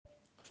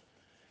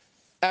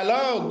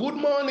Hello,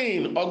 good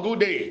morning or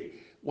good day.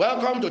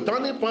 Welcome to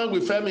Turning Point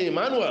with Femi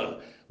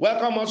Emmanuel.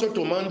 Welcome also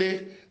to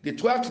Monday, the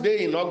 12th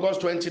day in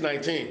August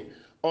 2019.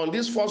 On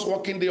this first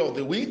working day of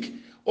the week,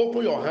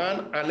 open your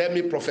hand and let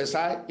me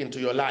prophesy into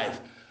your life.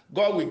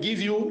 God will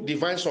give you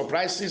divine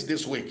surprises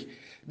this week.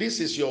 This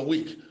is your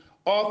week.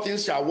 All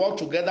things shall work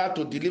together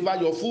to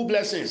deliver your full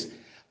blessings.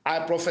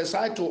 I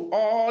prophesy to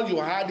all you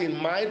had in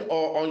mind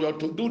or on your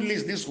to-do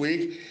list this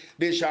week,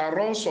 they shall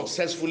run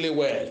successfully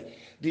well.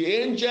 The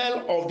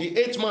angel of the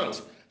 8th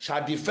month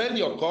shall defend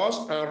your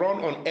cause and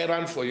run on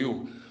errand for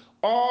you.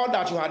 All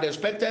that you had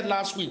expected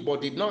last week but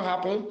did not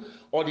happen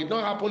or did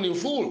not happen in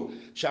full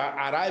shall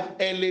arrive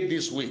early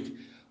this week.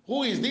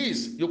 Who is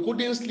this? You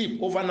couldn't sleep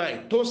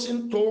overnight,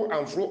 tossing to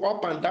and fro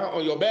up and down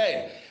on your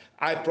bed.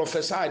 I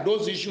prophesy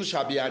those issues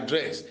shall be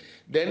addressed.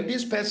 Then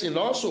this person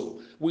also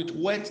with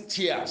wet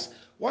tears.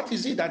 What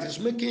is it that is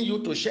making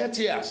you to shed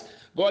tears?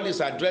 God is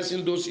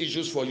addressing those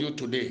issues for you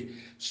today.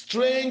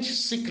 Strange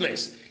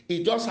sickness,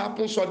 it just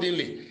happens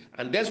suddenly.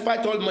 And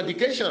despite all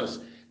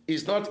medications,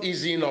 it's not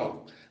easy enough.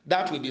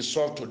 That will be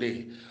solved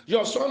today.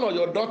 Your son or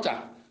your daughter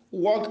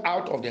walked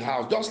out of the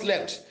house, just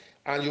left,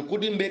 and you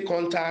couldn't make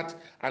contact,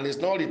 and it's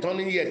not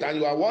returning yet, and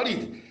you are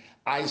worried.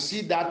 I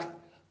see that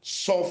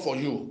solved for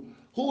you.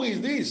 Who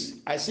is this?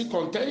 I see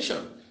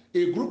contention.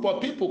 A group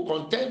of people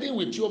contending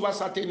with you over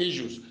certain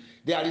issues.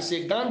 There is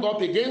a gang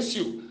up against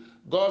you.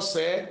 God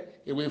said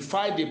he will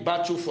fight the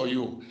battle for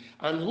you.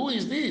 And who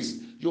is this?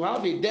 You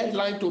have a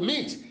deadline to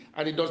meet,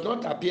 and it does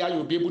not appear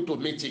you'll be able to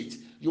meet it.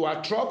 You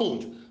are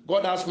troubled.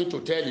 God asked me to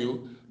tell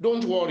you,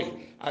 don't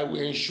worry. I will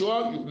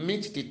ensure you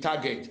meet the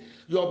target.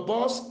 Your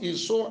boss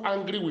is so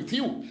angry with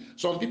you.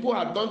 Some people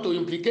have gone to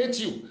implicate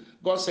you.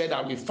 God said,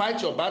 I will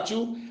fight your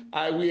battle.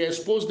 I will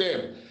expose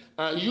them.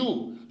 And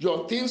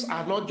your things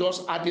are not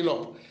just adding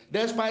up.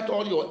 Despite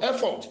all your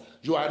effort,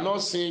 you are not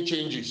seeing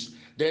changes.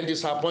 Then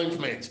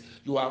disappointment.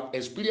 You are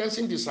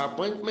experiencing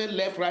disappointment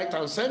left, right,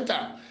 and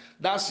center.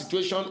 That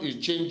situation is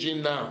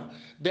changing now.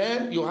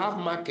 Then you have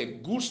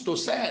market, goods to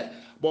sell,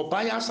 but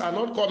buyers are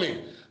not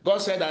coming. God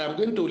said, I am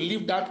going to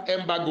lift that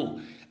embargo.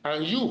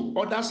 And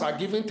others are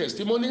giving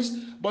testimonies,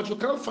 but you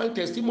can't find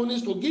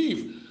testimonies to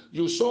give.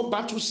 You sow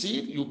battle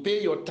seed, you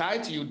pay your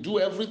tithe, you do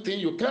everything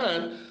you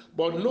can,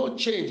 but no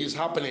change is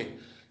happening.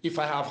 If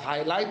I have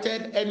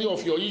highlighted any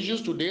of your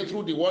issues today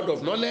through the word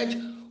of knowledge,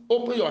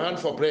 open your hand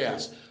for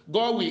prayers.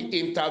 God will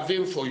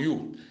intervene for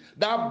you.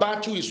 That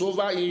battle is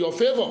over in your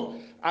favor.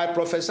 I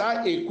prophesy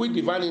a quick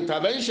divine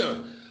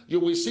intervention. You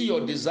will see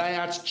your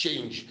desires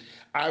change.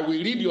 I will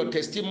read your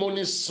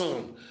testimonies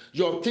soon.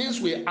 Your things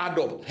will add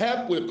up.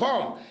 Help will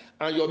come,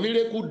 and your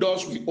miracle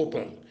doors will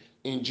open.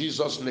 In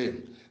Jesus'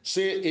 name.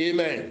 Say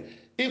amen.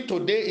 If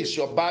today is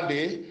your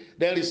birthday,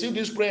 then receive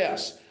these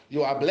prayers.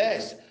 You are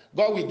blessed.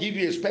 God will give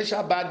you a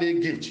special birthday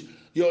gift.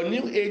 Your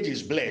new age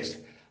is blessed.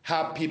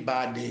 Happy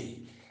birthday.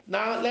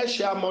 Now let's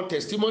share more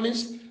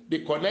testimonies. Be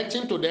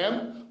connecting to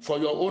them for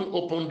your own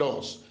open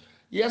doors.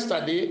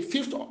 Yesterday,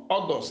 5th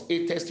August,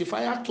 a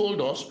testifier told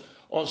us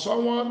of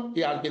someone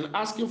he had been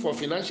asking for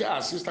financial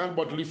assistance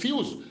but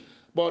refused.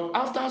 But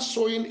after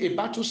sowing a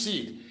battle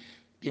seed,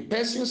 the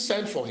person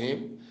sent for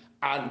him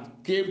and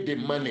gave the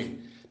money.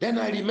 Then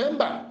I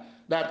remember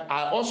that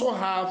I also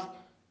have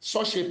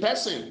such a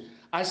person.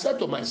 I said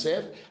to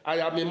myself, I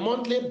am a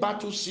monthly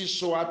battle seed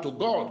sower to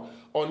God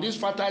on this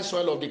fertile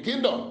soil of the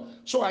kingdom.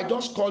 So I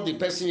just called the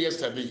person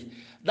yesterday.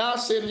 That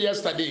same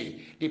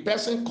yesterday, the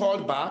person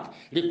called back,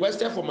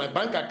 requested for my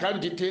bank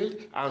account details,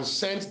 and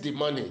sent the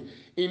money.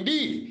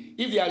 Indeed,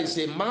 if there is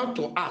a mouth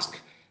to ask,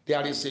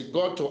 there is a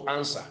God to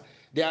answer.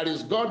 There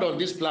is God on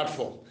this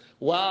platform.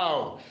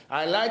 Wow,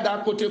 I like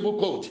that quotable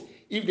quote.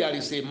 If there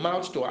is a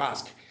mouth to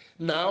ask.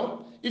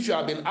 Now, if you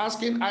have been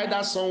asking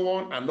either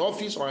someone, an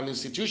office, or an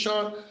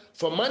institution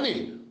for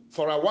money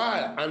for a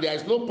while and there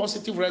is no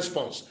positive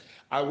response,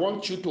 I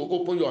want you to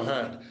open your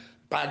hand.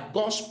 By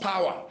God's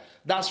power,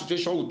 that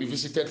situation will be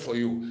visited for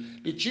you.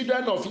 The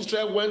children of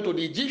Israel went to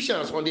the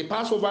Egyptians on the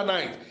Passover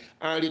night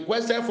and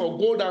requested for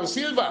gold and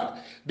silver.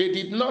 They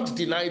did not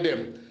deny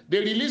them. They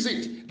release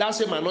it. That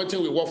same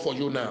anointing will work for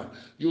you now.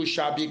 You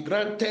shall be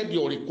granted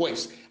your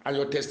request and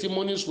your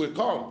testimonies will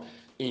come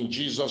in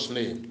Jesus'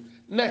 name.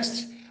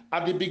 Next,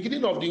 at the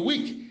beginning of the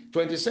week,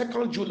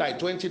 22nd July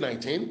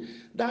 2019,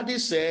 Daddy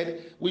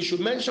said we should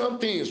mention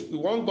things we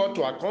want God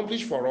to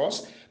accomplish for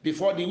us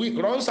before the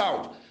week runs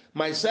out.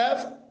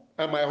 Myself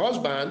and my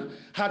husband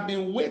had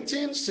been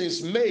waiting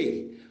since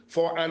May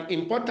for an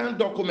important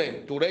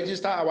document to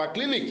register our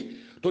clinic.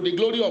 To the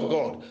glory of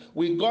God,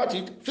 we got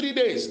it 3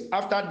 days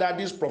after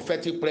Daddy's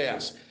prophetic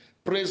prayers.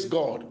 Praise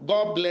God.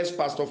 God bless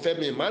Pastor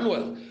Femi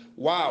Emmanuel.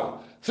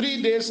 Wow.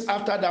 3 days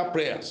after that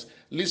prayers.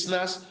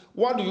 Listeners,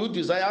 what do you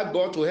desire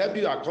God to help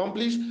you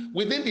accomplish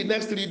within the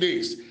next 3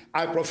 days?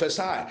 I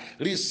prophesy,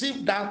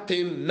 receive that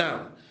thing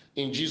now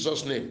in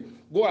Jesus' name.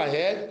 Go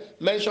ahead,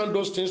 mention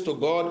those things to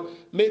God,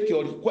 make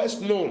your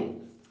request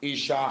known. It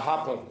shall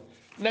happen.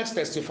 Next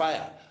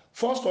testifier.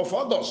 1st of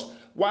August,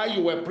 while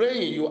you were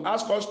praying, you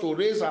asked us to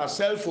raise our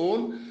cell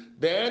phone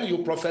Then you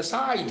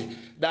prophesied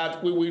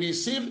that we will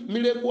receive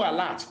miracle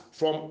alert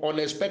from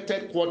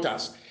unexpected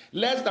quarters.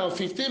 Less than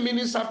 15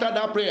 minutes after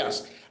that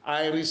prayers,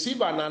 I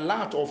received an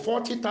alert of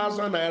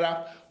 40,000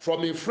 naira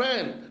from a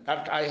friend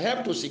that I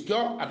helped to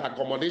secure an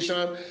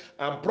accommodation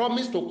and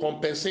promised to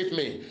compensate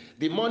me.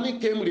 The money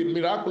came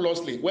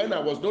miraculously when I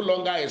was no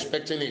longer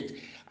expecting it.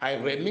 I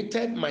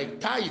remitted my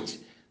tithe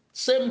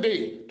same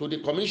day to the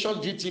commission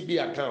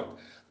GTB account.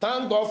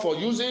 Thank God for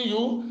using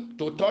you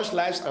to touch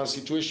lives and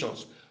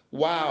situations.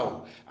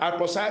 Wow. I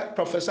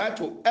prophesy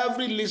to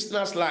every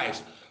listener's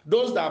lives.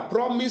 Those that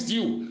promised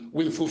you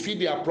will fulfill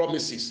their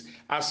promises.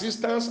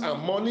 Assistance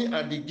and money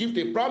and the gift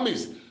they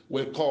promised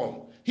will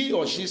come. He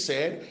or she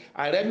said,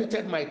 I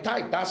remitted my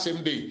tithe that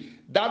same day.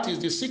 That is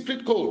the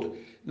secret code.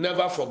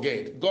 Never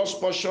forget, God's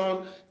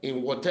portion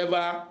in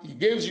whatever He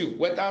gives you,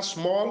 whether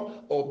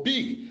small or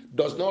big,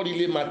 does not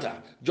really matter.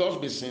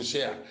 Just be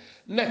sincere.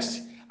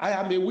 Next, I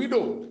am a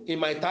widow in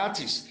my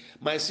 30s.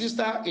 My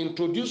sister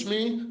introduced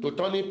me to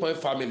Turning Point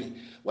family.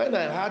 When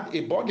I had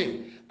a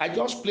burden, I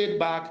just played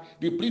back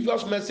the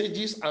previous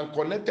messages and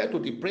connected to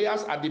the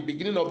prayers at the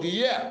beginning of the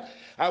year.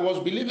 I was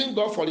believing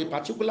God for a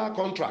particular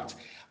contract.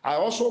 I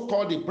also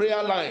called the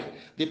prayer line.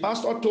 The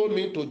pastor told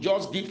me to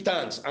just give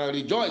thanks and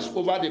rejoice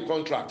over the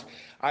contract.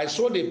 I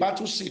sowed a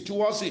battle seed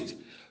towards it.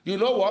 You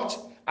know what?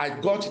 I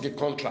got the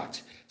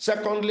contract.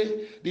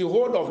 Secondly, the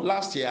whole of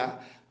last year,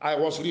 I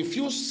was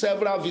refused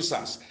several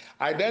visas.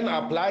 I then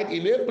applied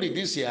in April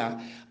this year.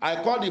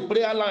 I called the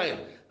prayer line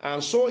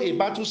and sowed a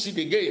battle seed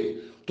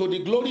again. To the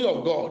glory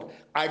of God,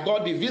 I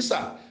got the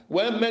visa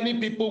when many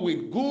people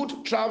with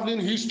good traveling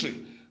history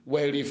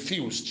were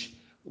refused.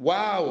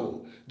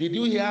 Wow, did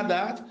you hear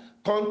that?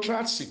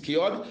 Contract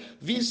secured,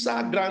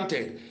 visa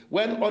granted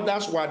when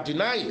others were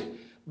denied.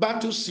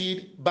 Battle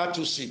seed,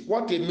 battle seed.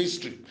 What a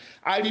mystery.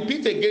 I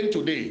repeat again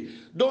today,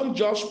 don't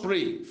just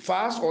pray,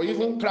 fast, or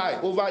even cry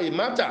over a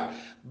matter.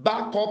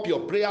 Back up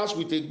your prayers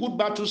with a good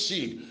battle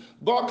seed.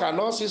 God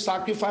cannot see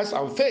sacrifice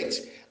and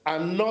faith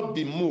and not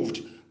be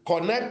moved.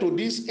 Connect to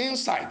these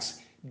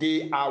insights.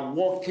 They are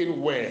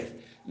working well.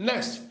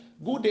 Next,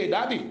 good day,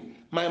 Daddy.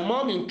 My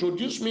mom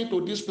introduced me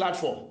to this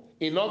platform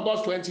in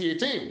August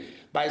 2018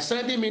 by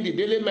sending me the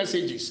daily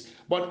messages,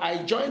 but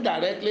I joined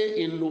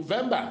directly in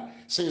November.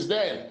 Since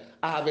then,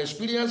 I have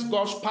experienced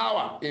God's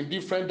power in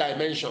different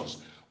dimensions.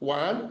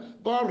 One,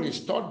 God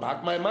restored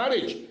back my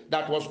marriage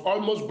that was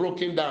almost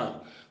broken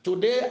down.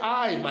 Today,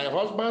 I, my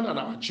husband, and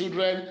our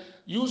children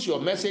use your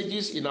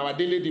messages in our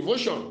daily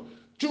devotion.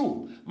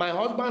 Two, my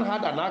husband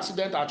had an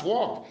accident at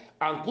work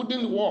and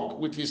couldn't walk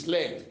with his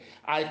leg.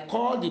 I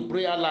called the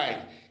prayer line.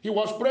 He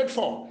was prayed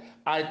for.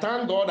 I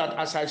thank God that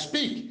as I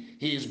speak,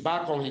 he is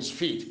back on his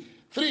feet.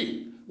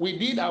 Three, we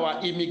did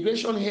our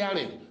immigration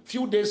hearing a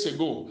few days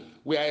ago.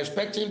 We are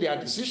expecting their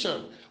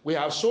decision. We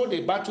have sowed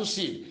a battle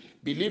seed,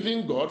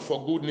 believing God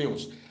for good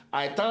news.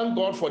 I thank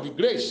God for the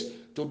grace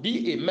to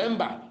be a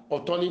member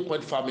of Turning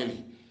Point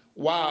family.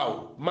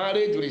 Wow,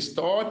 marriage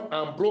restored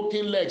and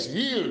broken legs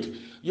healed.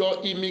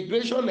 Your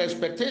immigration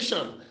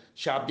expectation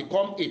shall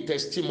become a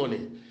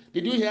testimony.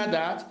 Did you hear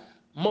that?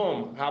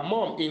 Her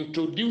mom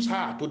introduced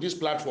her to this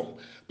platform.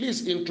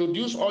 Please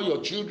introduce all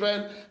your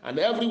children and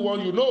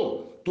everyone you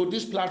know to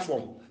this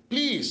platform.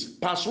 Please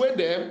persuade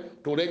them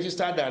to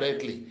register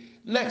directly.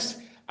 Next,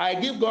 I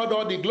give God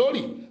all the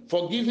glory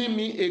for giving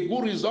me a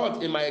good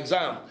result in my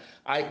exam.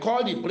 I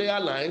called the prayer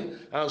line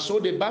and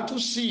sowed the battle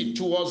seed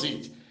towards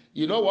it.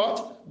 You know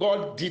what?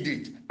 God did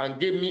it and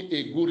gave me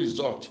a good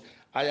result.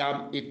 I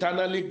am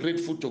eternally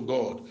grateful to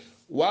God.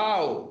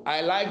 Wow,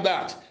 I like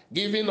that.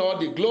 Giving all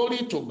the glory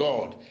to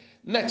God.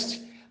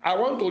 Next, I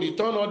want to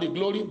return all the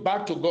glory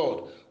back to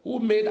God, who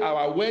made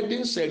our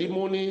wedding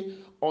ceremony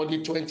on the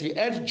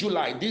 28th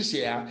July this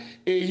year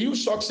a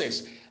huge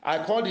success.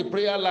 I called the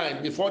prayer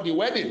line before the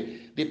wedding.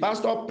 The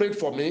pastor prayed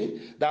for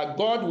me that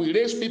God will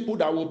raise people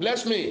that will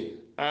bless me.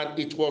 And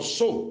it was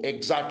so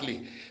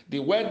exactly. The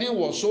wedding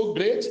was so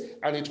great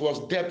and it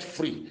was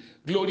debt-free.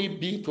 Glory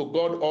be to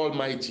God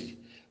Almighty.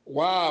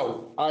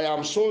 Wow, I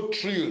am so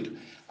thrilled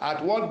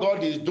at what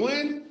God is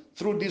doing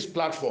through this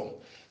platform.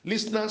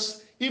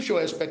 Listeners, if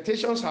your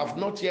expectations have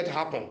not yet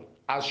happened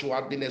as you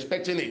have been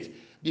expecting it,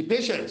 be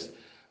patient.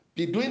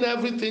 Be doing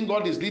everything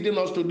God is leading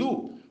us to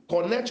do.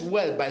 Connect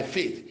well by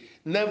faith.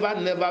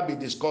 Never be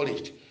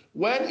discouraged.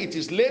 When it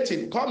is late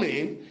in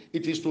coming,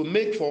 it is to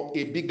make for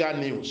a bigger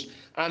news.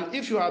 And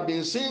if you have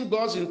been seeing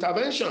God's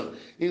intervention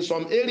in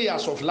some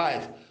areas of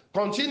life,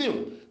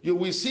 continue. You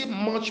will see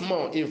much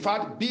more. In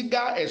fact,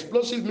 bigger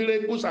explosive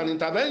miracles and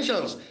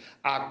interventions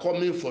are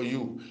coming for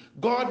you.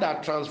 God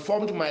that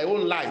transformed my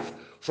own life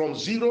from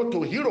zero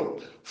to hero,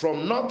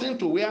 from nothing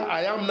to where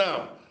I am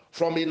now,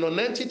 from a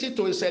non-entity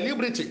to a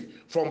celebrity,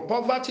 from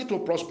poverty to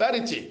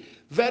prosperity,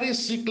 very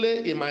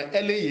sickly in my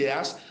early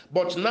years,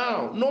 but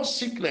now no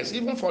sickness,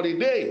 even for a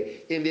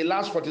day in the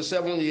last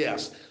 47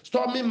 years.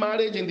 Stormy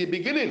marriage in the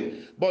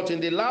beginning, but in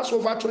the last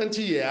over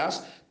 20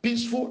 years,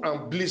 peaceful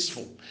and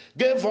blissful.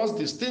 Gave us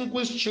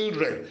distinguished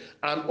children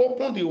and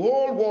opened the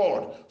whole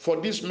world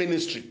for this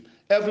ministry.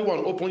 Everyone,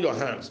 open your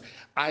hands.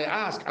 I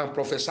ask and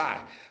prophesy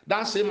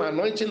that same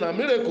anointing and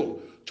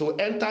miracle to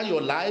enter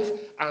your life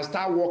and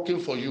start working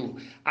for you.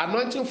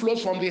 Anointing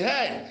flows from the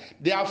head,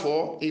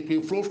 therefore it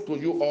will flow to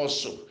you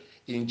also.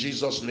 In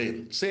Jesus'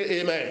 name.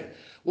 Say amen.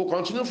 We'll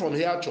continue from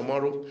here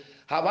tomorrow.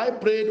 Have I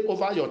prayed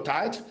over your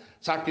tithe,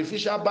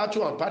 sacrificial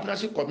battle, and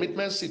partnership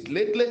commitment seat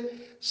lately?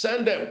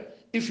 Send them.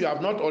 If you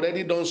have not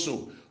already done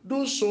so,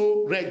 do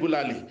so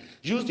regularly.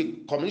 Use the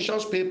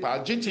commissions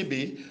PayPal,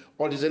 GTB,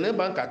 or the Zenith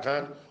Bank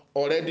account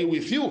already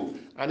with you.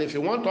 And if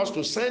you want us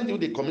to send you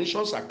the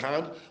commissions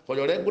account for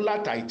your regular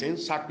tithing,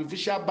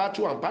 sacrificial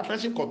battle, and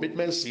partnership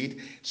commitment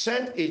seed,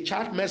 send a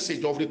chat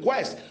message of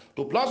request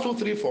to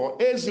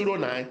 +234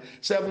 809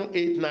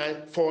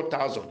 789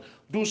 4000.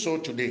 Do so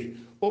today.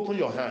 Open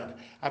your hand.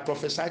 I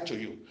prophesy to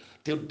you.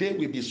 Today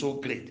will be so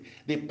great.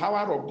 The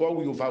power of God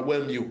will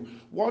overwhelm you.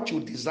 What you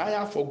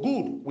desire for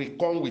good will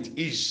come with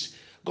ease.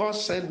 God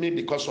sent me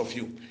because of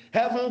you.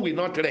 Heaven will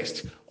not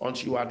rest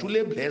until you are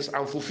truly blessed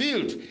and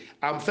fulfilled.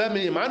 I'm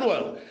Femi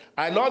Emmanuel.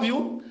 I love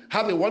you.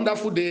 Have a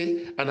wonderful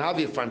day and have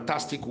a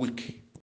fantastic week.